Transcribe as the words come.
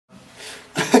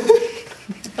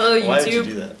Hello, YouTube. Why did you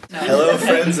do that? No. Hello,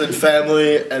 friends and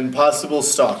family and possible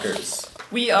stalkers.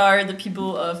 We are the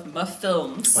people of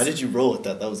MUFilms. Why did you roll with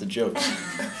that? That was a joke.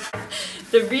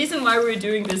 The reason why we're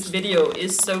doing this video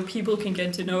is so people can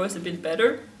get to know us a bit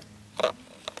better.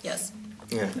 Yes.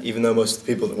 Yeah, even though most of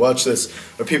the people that watch this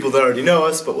are people that already know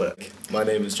us, but whatever. My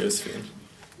name is Josephine.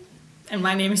 And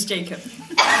my name is Jacob.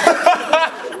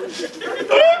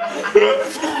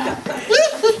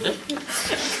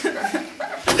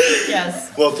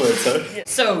 Yes. Well played, sir.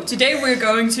 So, today we're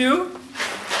going to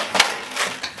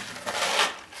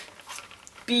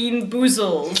Bean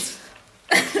Boozled.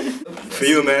 For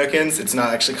you Americans, it's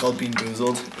not actually called Bean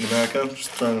Boozled in America. Just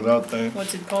throwing it out there.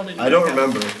 What's it called in I don't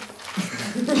America?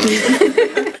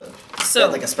 remember. So,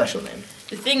 like a special name.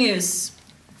 the thing is,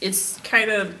 it's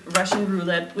kind of Russian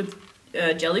roulette with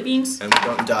jelly beans. And we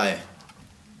don't die.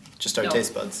 Just our No.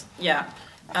 taste buds. Yeah.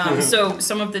 So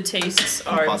some of the tastes And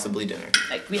are possibly dinner.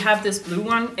 like we have this blue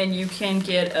one, and you can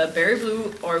get a berry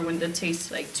blue or one that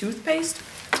tastes like toothpaste.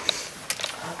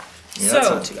 Yeah, So- that's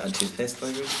not too bad. Toothpaste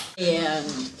flavor. And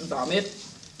vomit,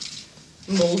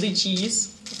 moldy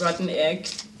cheese, rotten egg.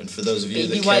 And for those of you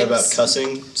Baby that care about wipes.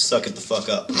 cussing, suck it the fuck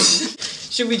up.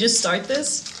 Should we just start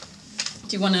this?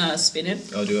 Do you want to spin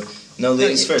it? I'll do it. No,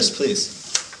 ladies Okay. first, please.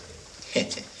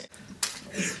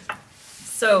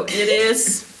 So it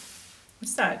is.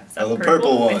 What's that? Is that Oh, the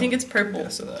purple one. I think it's purple. Yeah,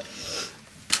 so that.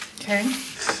 Okay.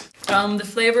 The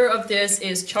flavor of this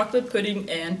is chocolate pudding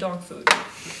and dog food.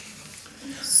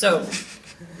 So,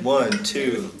 1,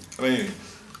 2, 3.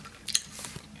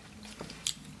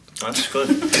 That's good.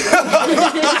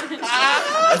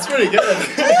 That's pretty good.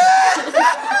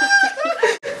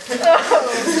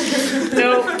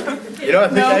 no. You know, I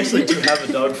think No. I actually do have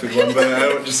a dog food one, but I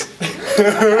don't just.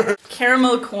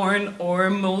 Caramel corn or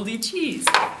moldy cheese.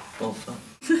 Well, fuck.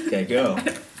 Okay, go.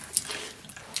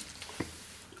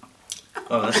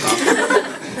 Oh, that's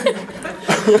not.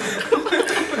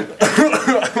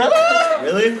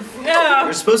 Really? No.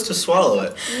 You're supposed to swallow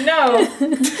it. No. I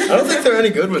don't think there are any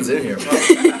good ones in here.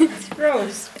 It's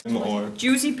gross. Or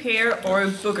Juicy pear or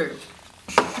booger.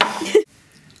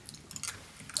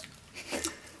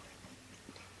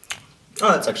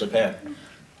 oh, that's actually pear.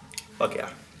 Fuck yeah.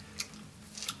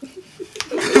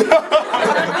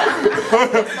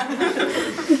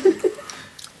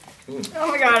 Oh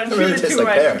my god, I'm It really chewing tastes too like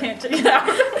much. pear. I can't take it out.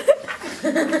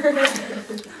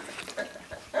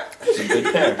 It's a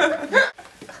good pear.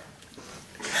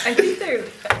 I think they're.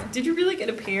 Did you really get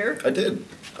a pear? I did.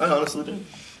 I honestly did.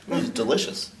 It was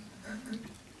delicious.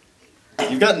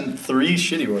 You've gotten 3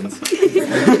 shitty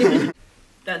ones.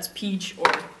 That's peach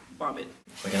or vomit.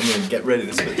 Okay, I'm gonna get ready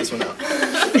to spit this one out.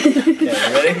 Okay, you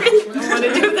ready? I don't want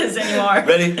to do this anymore.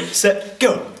 Ready, set,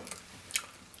 go!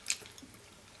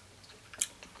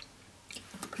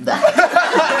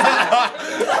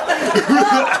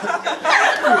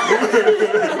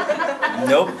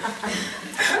 Nope.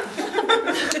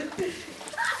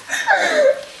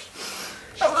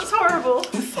 That was horrible.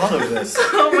 Who thought of this?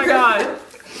 Oh my god.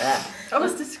 Ah. That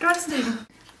was disgusting.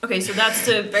 Okay, so that's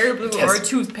the berry blue or Yes.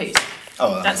 toothpaste.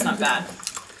 Oh, That's not bad.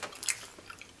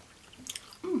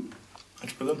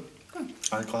 That's pretty good.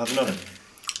 I think I'll have another.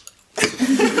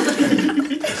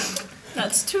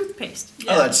 That's toothpaste.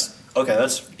 Oh, that's okay.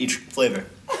 That's each flavor.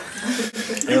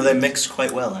 You know, they mix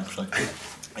quite well, actually.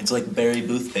 It's like berry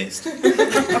booth paste.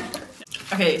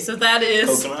 Okay, so that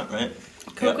is Coconut, right?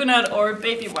 coconut or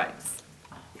baby wipes.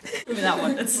 Give me that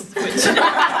one. Let's switch.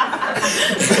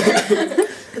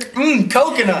 Mmm,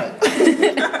 coconut!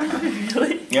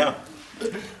 Really? Yeah.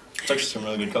 It's actually some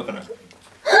really good coconut.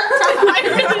 I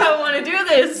really don't want to do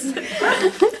this.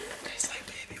 Tastes like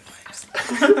baby wipes.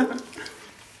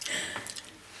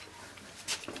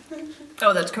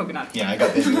 Oh, that's coconut. Yeah, I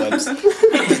got baby wipes.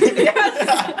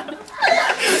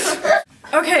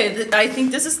 Okay, I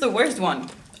think this is the worst one.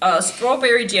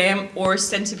 Strawberry jam or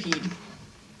centipede.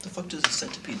 The fuck does a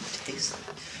centipede taste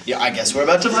like? Yeah, I guess we're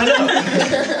about to find out.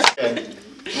 Okay.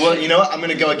 Well, you know what? I'm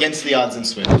gonna go against the odds and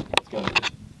switch. Let's go.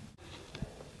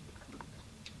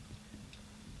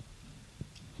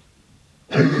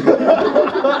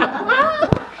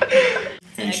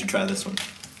 Here, you should try this one.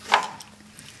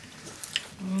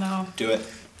 No, Do it.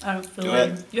 I don't feel Do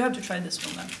like it. you have to try this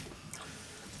one then.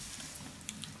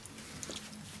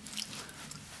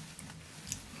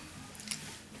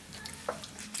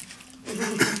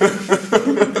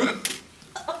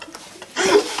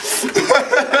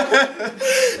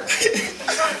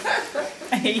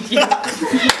 I hate you.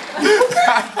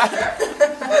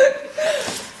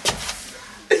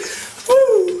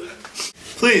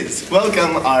 Please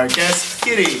welcome our guest,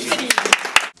 Kitty.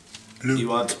 You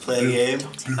want to play a game?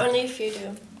 Only if you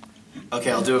do.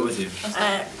 Okay, I'll do it with you.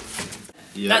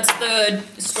 Yep. That's the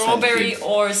strawberry centipede.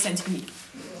 Or centipede.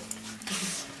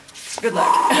 Good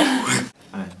luck.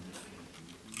 Alright.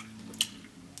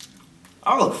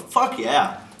 Oh, fuck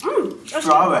yeah.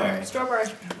 Strawberry. Strawberry.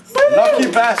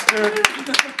 Lucky bastard.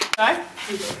 Alright.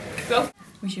 Go.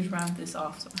 We should round this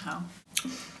off somehow.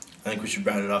 I think we should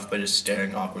round it off by just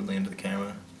staring awkwardly into the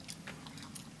camera.